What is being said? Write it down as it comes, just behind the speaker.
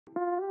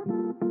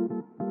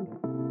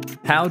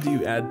How do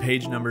you add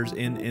page numbers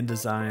in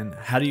InDesign?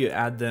 How do you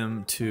add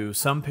them to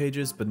some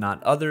pages but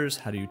not others?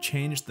 How do you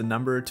change the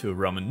number to a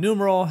Roman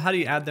numeral? How do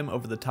you add them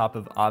over the top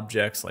of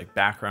objects like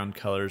background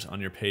colors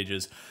on your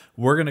pages?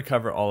 We're going to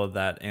cover all of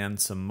that and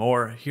some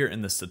more here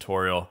in this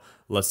tutorial.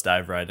 Let's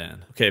dive right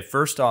in. Okay,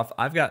 first off,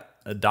 I've got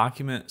a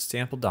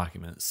sample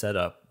document set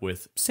up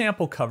with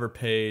sample cover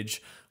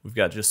page. We've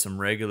got just some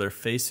regular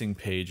facing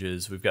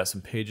pages. We've got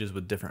some pages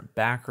with different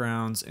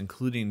backgrounds,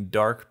 including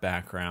dark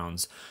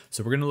backgrounds.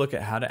 So we're going to look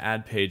at how to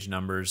add page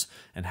numbers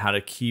and how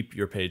to keep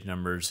your page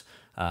numbers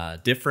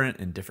different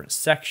in different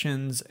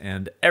sections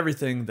and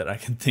everything that I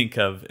can think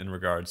of in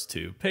regards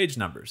to page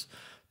numbers.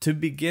 To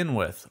begin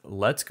with,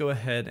 let's go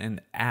ahead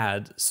and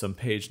add some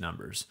page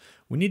numbers.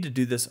 We need to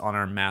do this on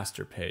our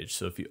master page.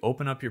 So if you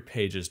open up your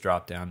pages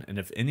dropdown, and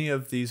if any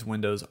of these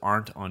windows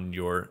aren't on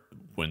your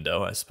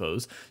window, I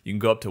suppose, you can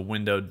go up to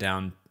window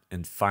down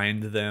and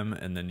find them,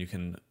 and then you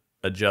can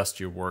adjust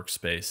your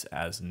workspace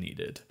as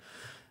needed.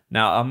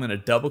 Now I'm going to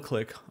double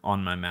click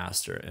on my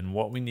master, and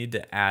what we need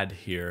to add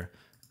here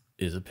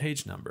is a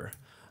page number.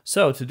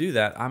 So to do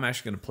that, I'm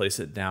actually going to place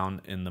it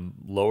down in the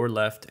lower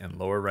left and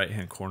lower right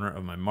hand corner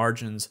of my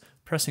margins,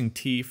 pressing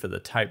T for the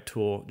type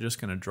tool, just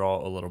going to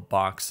draw a little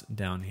box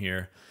down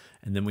here.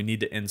 And then we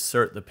need to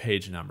insert the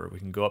page number. We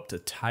can go up to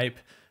type,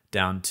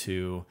 down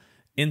to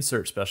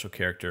insert special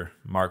character,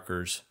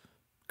 markers,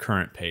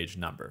 current page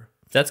number.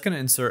 That's going to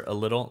insert a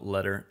little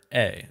letter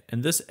A.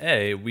 And this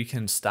A, we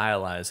can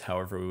stylize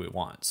however we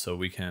want. So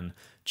we can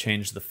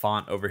change the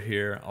font over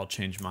here. I'll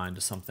change mine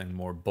to something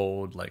more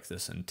bold like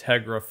this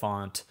Integra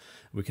font.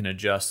 We can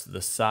adjust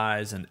the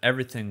size, and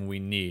everything we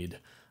need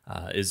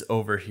is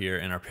over here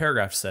in our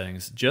paragraph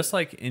settings, just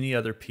like any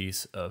other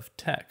piece of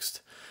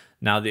text.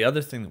 Now, the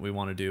other thing that we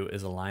want to do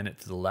is align it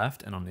to the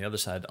left, and on the other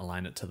side,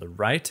 align it to the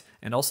right,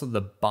 and also the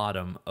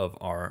bottom of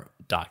our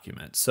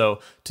document.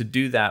 So to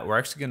do that, we're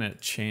actually going to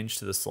change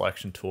to the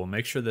selection tool,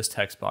 make sure this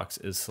text box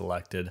is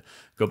selected,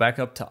 go back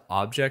up to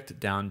Object,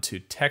 down to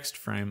Text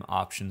Frame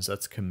Options,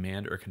 that's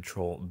Command or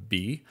Control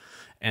B,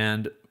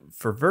 and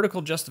for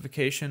vertical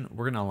justification,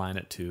 we're going to align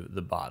it to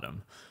the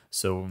bottom.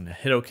 So we're going to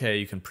hit OK.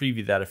 You can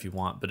preview that if you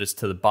want, but it's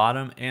to the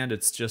bottom, and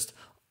it's just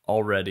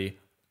already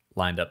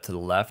lined up to the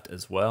left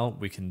as well.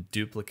 We can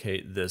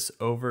duplicate this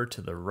over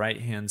to the right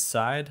hand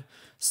side,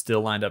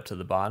 still lined up to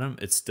the bottom.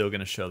 It's still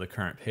going to show the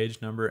current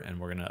page number, and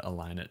we're going to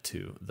align it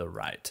to the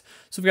right.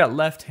 So we've got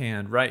left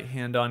hand, right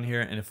hand on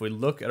here, and if we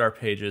look at our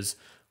pages,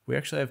 we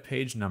actually have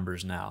page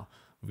numbers now.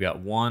 We've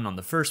got 1 on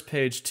the first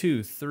page,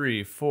 2,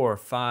 3, 4,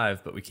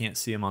 5, but we can't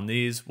see them on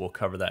these. We'll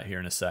cover that here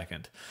in a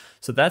second.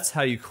 So that's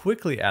how you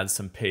quickly add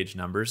some page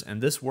numbers,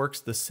 and this works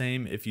the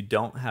same if you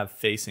don't have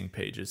facing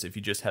pages. If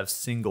you just have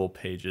single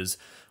pages,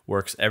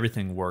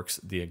 everything works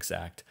the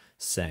exact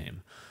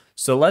same.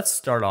 So let's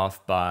start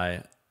off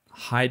by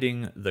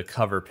hiding the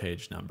cover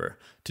page number.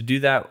 To do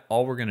that,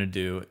 all we're going to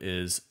do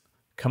is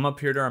come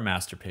up here to our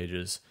master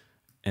pages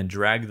and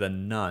drag the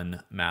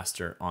none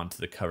master onto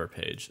the cover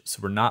page. So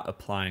we're not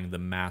applying the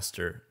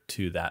master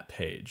to that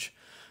page.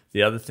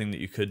 The other thing that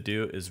you could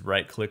do is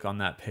right click on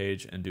that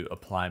page and do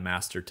apply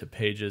master to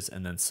pages,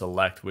 and then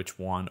select which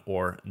one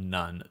or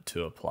none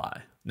to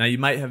apply. Now you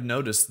might have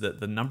noticed that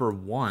the number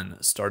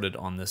 1 started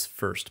on this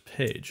first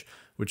page,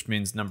 which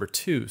means number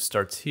 2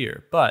 starts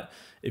here. But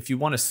if you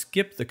want to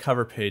skip the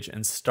cover page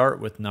and start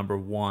with number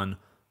 1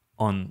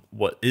 on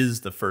what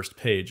is the first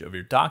page of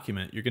your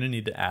document, you're going to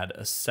need to add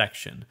a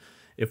section.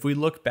 If we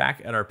look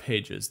back at our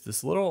pages,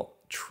 this little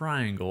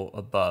triangle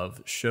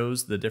above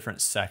shows the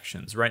different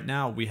sections. Right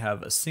now we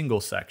have a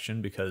single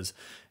section because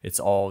it's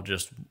all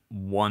just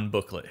one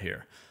booklet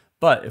here.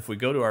 But if we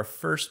go to our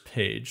first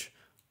page,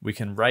 we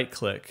can right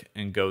click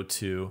and go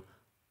to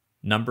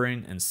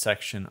numbering and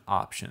section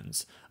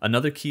options.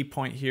 Another key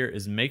point here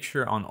is make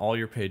sure on all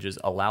your pages,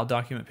 allow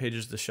document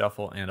pages to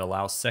shuffle and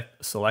allow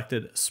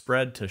selected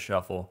spread to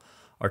shuffle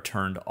are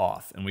turned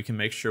off. And we can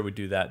make sure we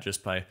do that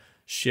just by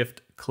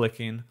shift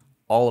clicking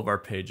all of our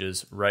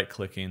pages, right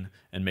clicking,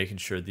 and making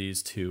sure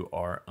these two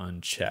are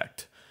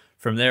unchecked.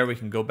 From there, we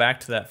can go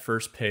back to that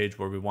first page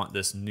where we want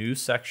this new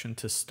section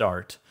to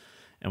start,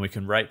 and we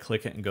can right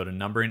click it and go to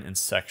numbering and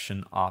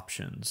section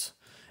options.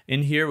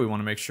 In here, we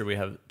want to make sure we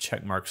have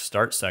checkmark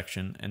start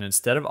section, and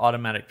instead of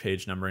automatic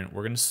page numbering,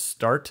 we're going to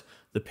start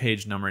the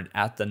page numbering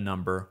at the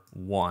number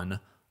 1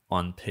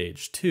 on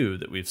page 2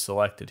 that we've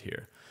selected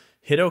here.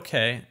 Hit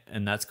OK,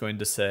 and that's going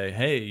to say,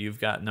 hey, you've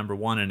got number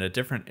 1 in a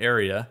different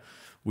area.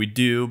 We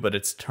do, but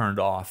it's turned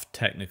off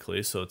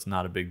technically, so it's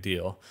not a big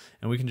deal.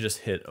 And we can just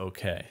hit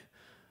OK.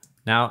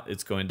 Now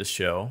it's going to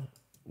show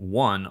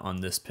 1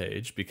 on this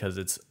page because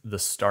it's the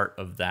start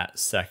of that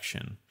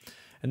section.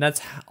 And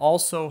that's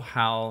also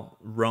how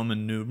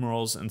Roman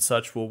numerals and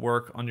such will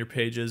work on your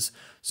pages.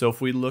 So if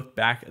we look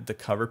back at the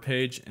cover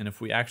page, and if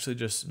we actually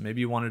just,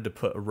 maybe you wanted to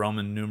put a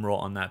Roman numeral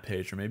on that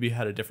page, or maybe you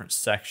had a different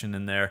section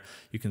in there,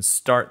 you can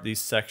start these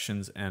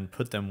sections and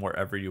put them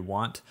wherever you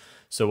want.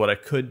 So what I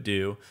could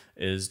do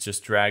is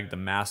just drag the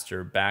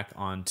master back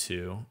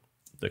onto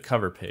the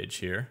cover page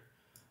here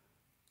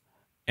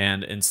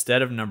And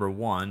instead of number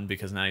 1,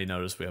 because now you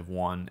notice we have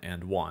 1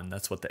 and 1,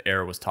 that's what the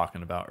error was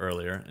talking about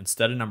earlier.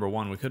 Instead of number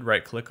 1, we could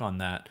right click on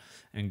that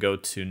and go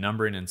to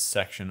numbering and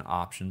section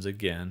options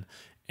again.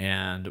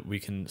 And we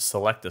can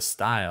select the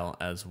style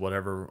as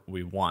whatever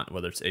we want,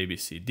 whether it's A, B,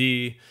 C,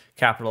 D,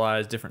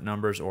 capitalized, different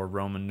numbers, or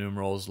Roman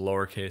numerals,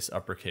 lowercase,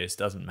 uppercase,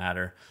 doesn't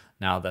matter.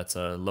 Now that's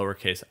a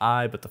lowercase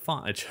I, but the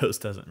font I chose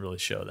doesn't really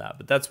show that,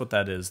 but that's what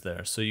that is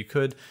there. So you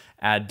could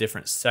add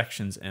different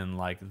sections in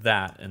like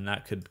that, and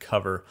that could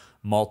cover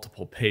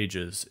multiple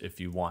pages if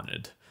you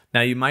wanted.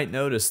 Now you might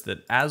notice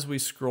that as we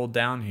scroll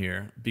down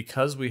here,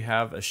 because we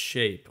have a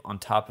shape on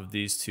top of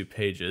these two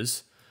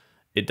pages,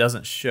 it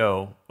doesn't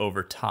show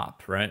over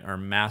top, right? Our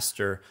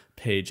master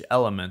page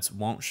elements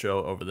won't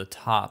show over the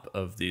top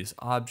of these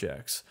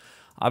objects.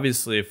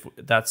 Obviously, if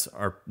that's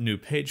our new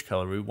page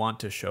color, we want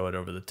to show it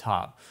over the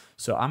top.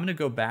 So I'm going to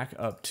go back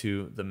up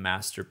to the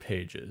master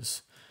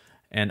pages,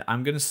 and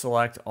I'm going to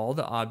select all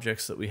the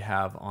objects that we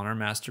have on our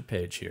master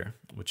page here,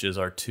 which is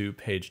our 2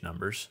 page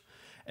numbers.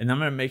 And I'm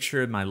going to make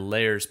sure my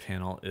layers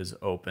panel is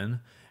open,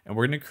 and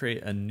we're going to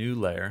create a new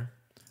layer.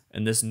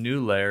 And this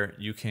new layer,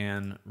 you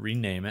can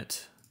rename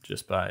it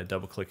just by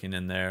double clicking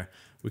in there.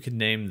 We could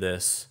name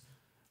this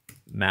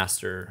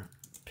master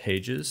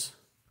pages.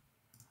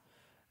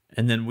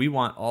 And then we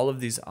want all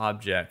of these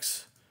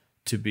objects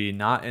to be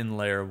not in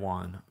layer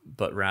 1,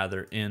 but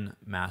rather in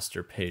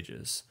master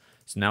pages.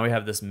 So now we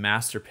have this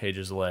master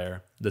pages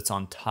layer that's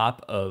on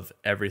top of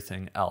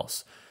everything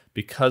else.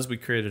 Because we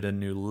created a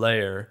new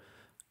layer,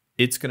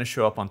 it's going to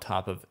show up on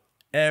top of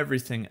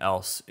everything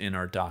else in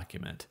our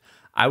document.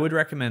 I would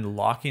recommend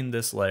locking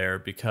this layer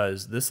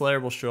because this layer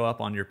will show up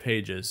on your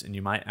pages and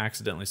you might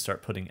accidentally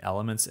start putting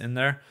elements in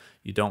there.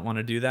 You don't want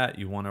to do that.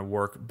 You want to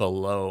work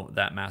below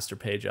that master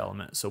page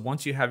element. So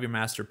once you have your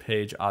master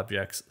page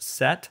objects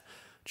set,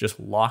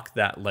 just lock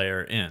that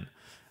layer in.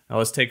 Now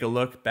let's take a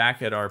look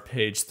back at our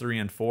page 3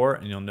 and 4,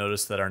 and you'll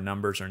notice that our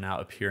numbers are now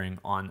appearing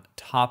on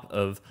top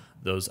of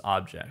those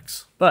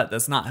objects. But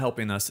that's not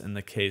helping us in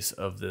the case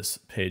of this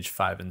page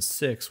 5 and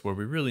 6, where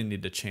we really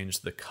need to change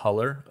the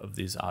color of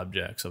these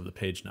objects, of the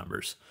page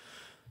numbers.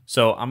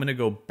 So I'm going to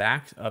go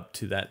back up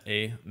to that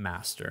A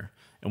master,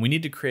 and we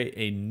need to create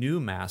a new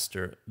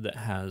master that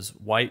has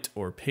white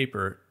or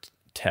paper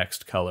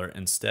text color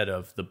instead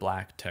of the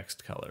black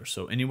text color.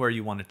 So anywhere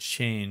you want to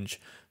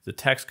change the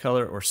text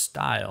color or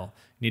style,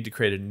 you need to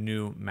create a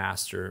new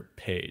master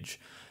page.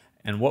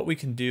 And what we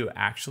can do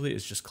actually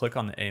is just click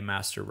on the A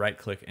master, right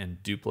click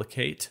and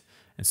duplicate.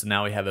 And so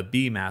now we have a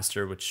B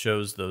master, which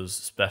shows those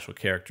special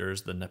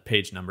characters, the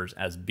page numbers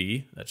as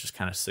B. That just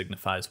kind of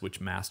signifies which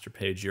master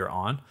page you're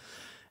on.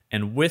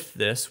 And with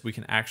this, we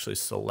can actually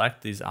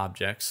select these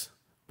objects,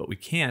 but we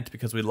can't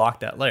because we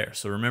locked that layer.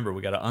 So remember,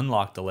 we got to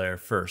unlock the layer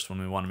first when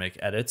we want to make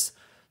edits.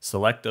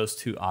 Select those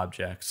 2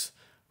 objects.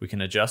 We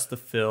can adjust the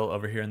fill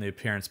over here in the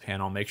appearance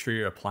panel. Make sure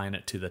you're applying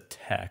it to the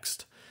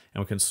text.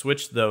 And we can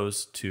switch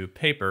those to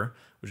paper,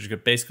 which is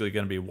basically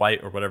going to be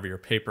white or whatever your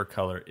paper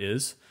color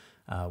is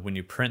when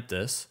you print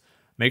this.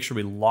 Make sure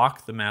we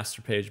lock the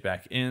master page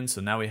back in.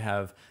 So now we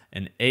have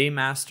an A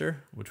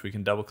master, which we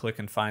can double click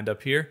and find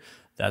up here.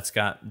 That's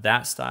got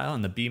that style.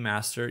 And the B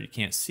master, you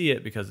can't see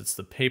it because it's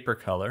the paper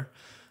color.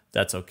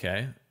 That's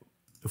okay.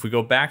 If we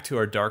go back to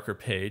our darker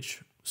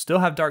page, still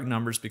have dark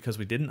numbers because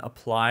we didn't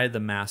apply the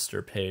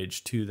master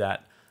page to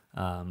that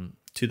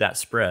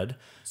spread.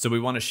 So we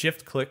want to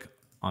shift click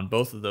on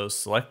both of those,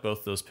 select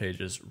both those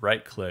pages,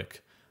 right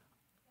click,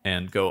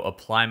 and go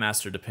apply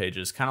master to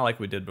pages, kind of like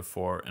we did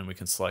before, and we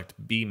can select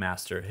B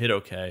master, hit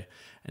OK,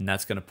 and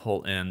that's going to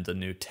pull in the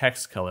new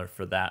text color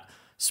for that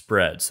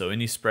spread. So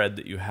any spread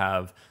that you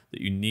have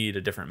that you need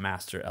a different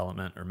master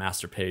element or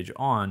master page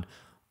on,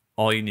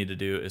 all you need to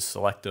do is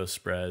select those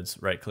spreads,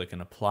 right click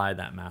and apply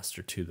that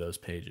master to those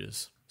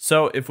pages.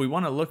 So if we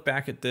want to look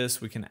back at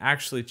this, we can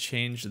actually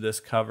change this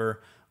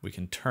cover. We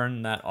can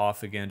turn that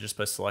off again just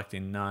by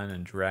selecting none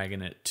and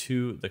dragging it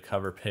to the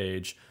cover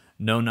page.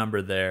 No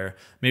number there.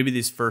 Maybe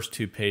these first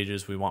 2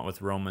 pages we want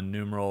with Roman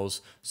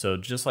numerals. So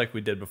just like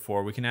we did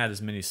before, we can add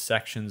as many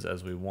sections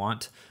as we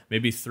want.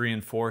 Maybe 3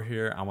 and 4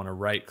 here, I want to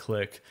right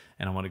click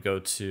and I want to go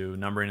to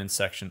numbering and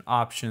section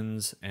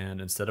options,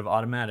 and instead of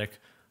automatic,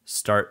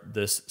 start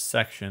this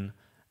section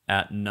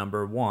at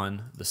number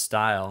 1. The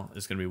style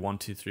is going to be 1,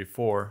 2, 3,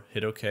 4.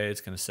 Hit OK. It's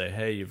going to say,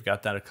 hey, you've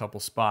got that a couple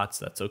spots.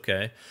 That's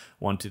okay.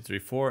 1, 2, 3,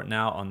 4.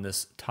 Now on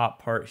this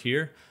top part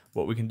here,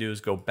 what we can do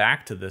is go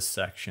back to this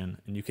section,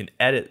 and you can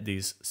edit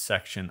these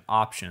section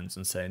options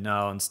and say,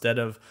 no, instead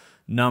of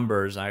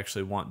numbers, I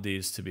actually want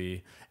these to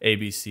be A,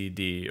 B, C,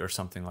 D or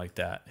something like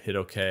that. Hit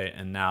OK.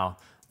 And now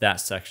that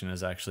section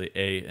is actually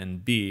A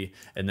and B,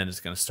 and then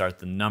it's going to start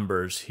the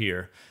numbers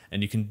here.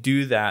 And you can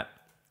do that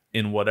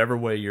in whatever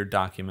way your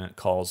document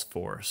calls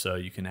for. So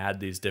you can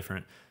add these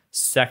different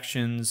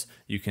sections.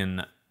 You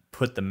can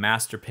put the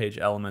master page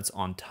elements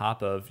on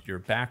top of your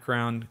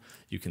background.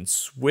 You can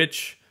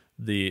switch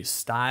the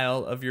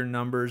style of your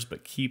numbers,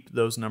 but keep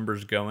those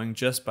numbers going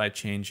just by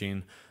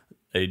changing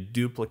a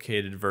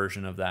duplicated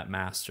version of that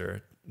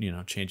master,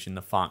 changing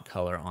the font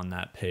color on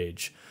that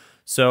page.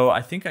 So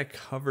I think I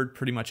covered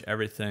pretty much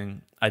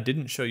everything. I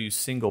didn't show you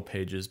single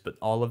pages, but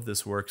all of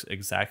this works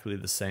exactly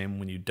the same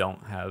when you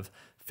don't have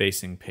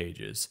facing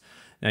pages.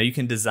 Now you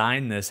can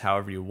design this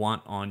however you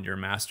want on your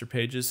master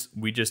pages.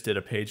 We just did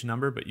a page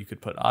number, but you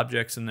could put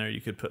objects in there. You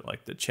could put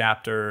like the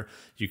chapter,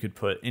 you could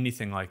put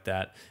anything like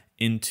that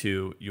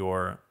into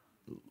your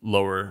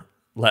lower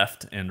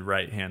left and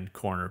right hand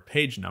corner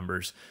page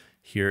numbers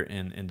here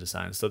in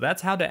InDesign. So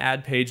that's how to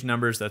add page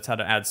numbers. That's how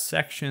to add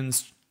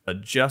sections,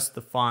 adjust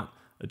the font,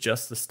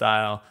 adjust the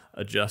style,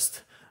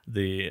 adjust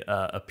the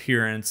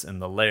appearance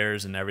and the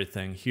layers and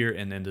everything here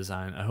in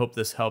InDesign. I hope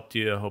this helped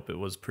you. I hope it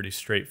was pretty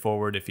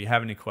straightforward. If you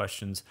have any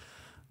questions,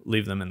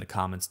 leave them in the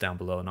comments down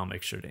below and I'll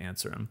make sure to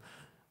answer them.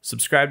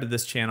 Subscribe to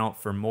this channel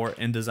for more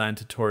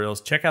InDesign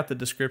tutorials. Check out the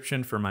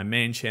description for my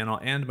main channel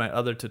and my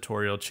other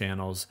tutorial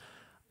channels.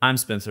 I'm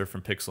Spencer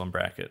from Pixel and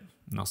Bracket,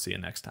 and I'll see you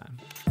next time.